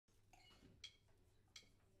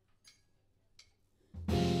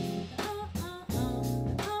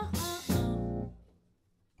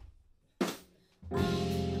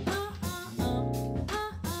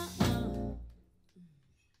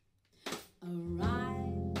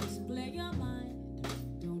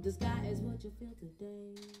the sky is what you feel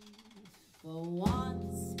today. For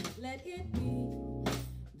once, let it be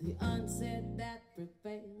the unsaid that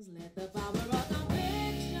prevails. Let the power of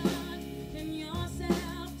conviction in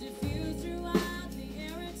yourself diffuse throughout the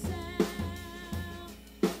air itself.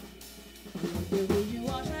 Look at who you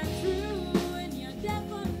are, shine through in your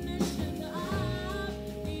definition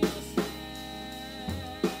of yourself.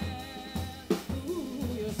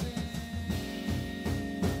 Ooh, yourself.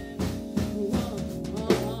 Whoa.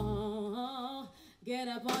 Get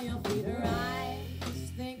up on your feet,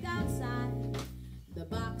 rise, think outside the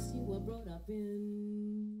box you were brought up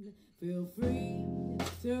in. Feel free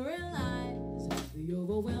to realize the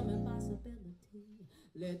overwhelming possibility.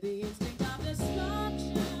 Let the instinct of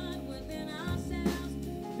destruction within ourselves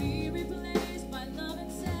be replaced by love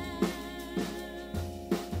itself.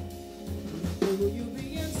 Will you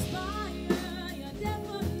be inspired? Your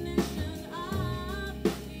definition of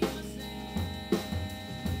yourself.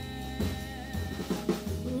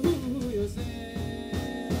 Ooh, yourself.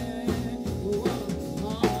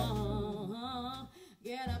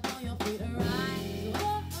 Get up on your feet, rise.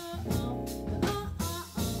 Oh, oh, oh, oh, oh,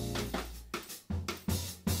 oh.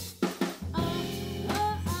 Oh,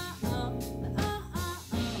 oh, oh, oh, oh,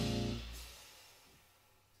 oh.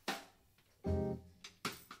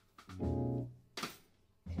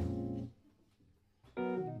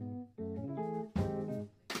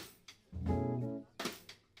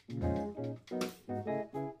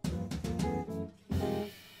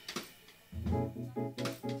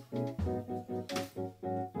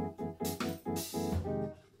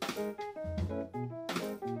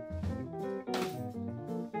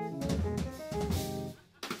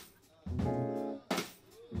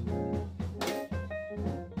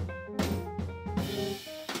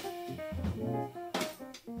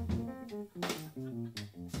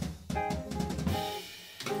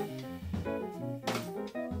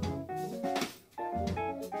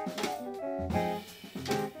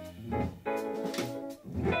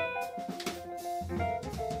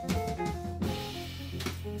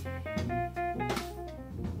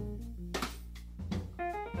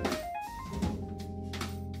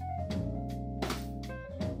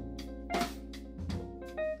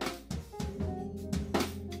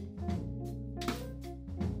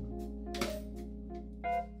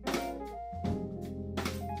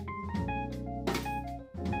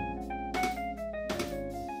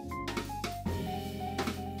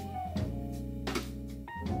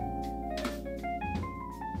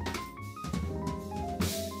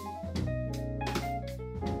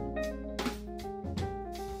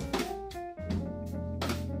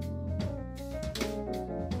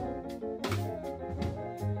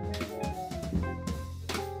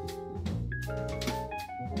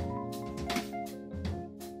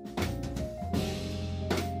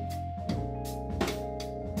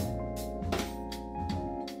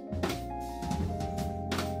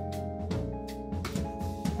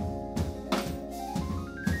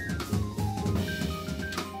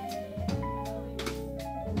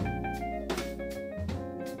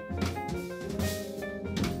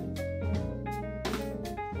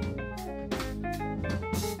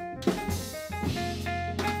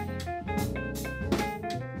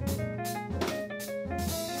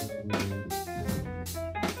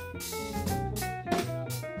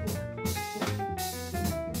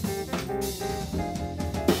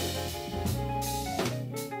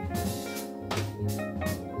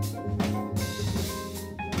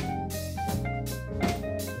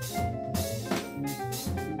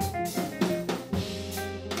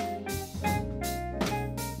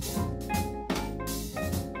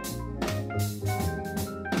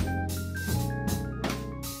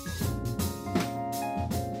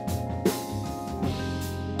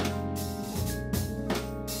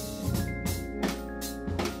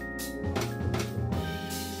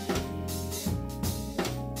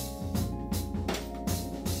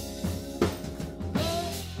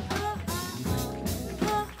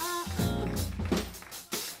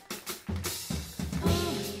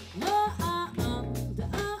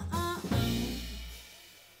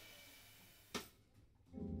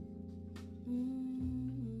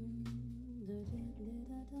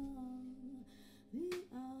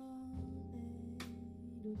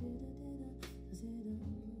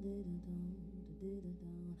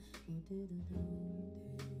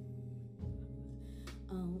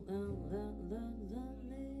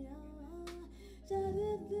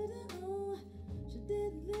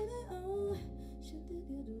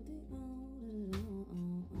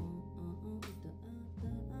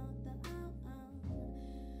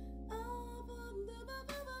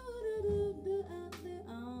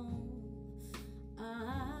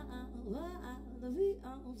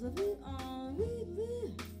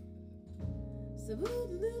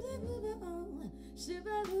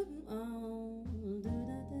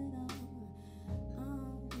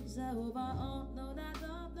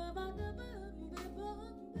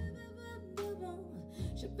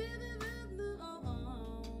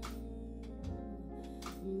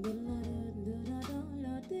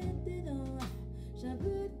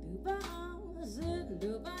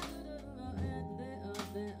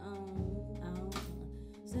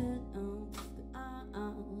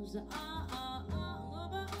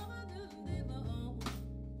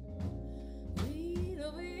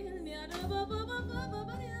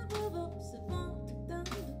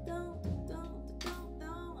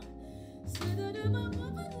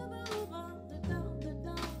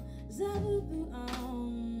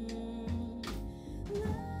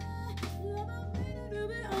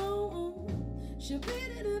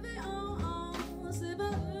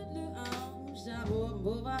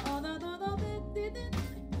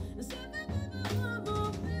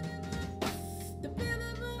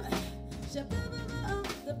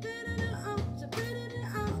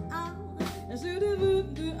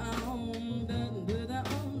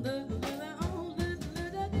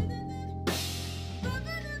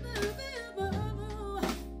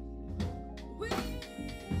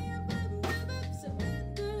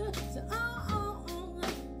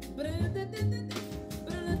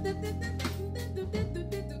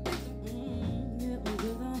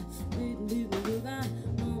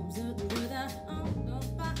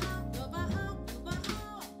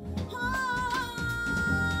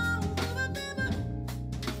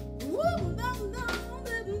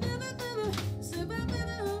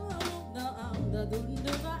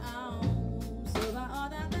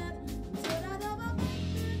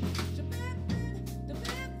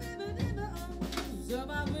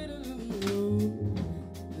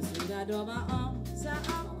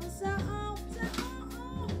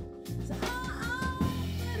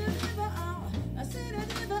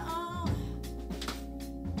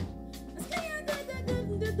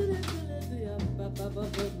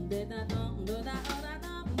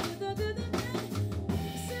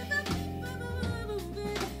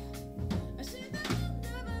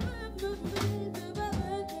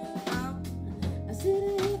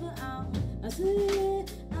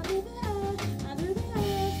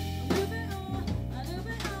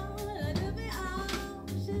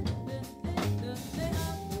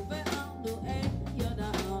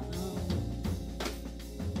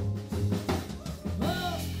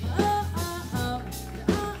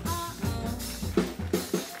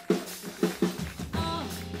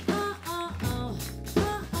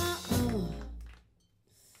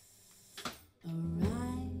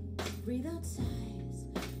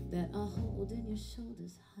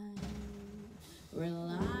 Shoulders high.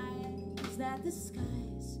 Realize that the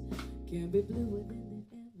skies can be bluer than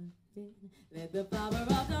they've ever been. Let the power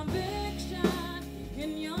of conviction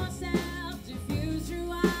in yourself diffuse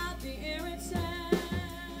throughout the air itself.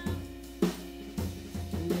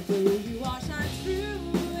 Let the who you are shine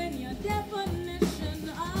through in your definition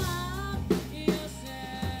of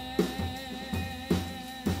yourself.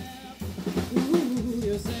 Ooh,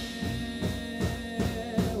 yourself.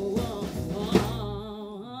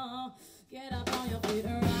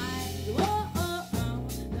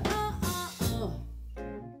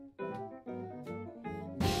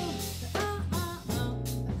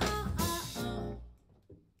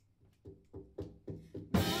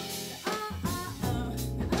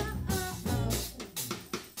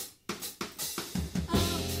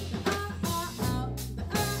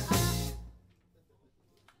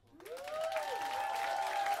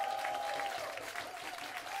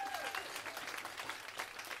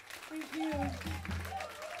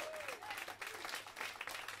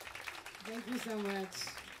 Thank you so much.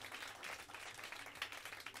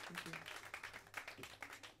 Thank you.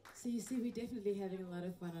 So you see, we're definitely having a lot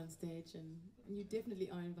of fun on stage, and you definitely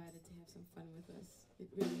are invited to have some fun with us. It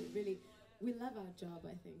really, we love our job,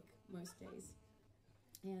 I think, most days.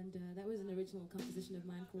 And that was an original composition of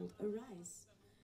mine called Arise.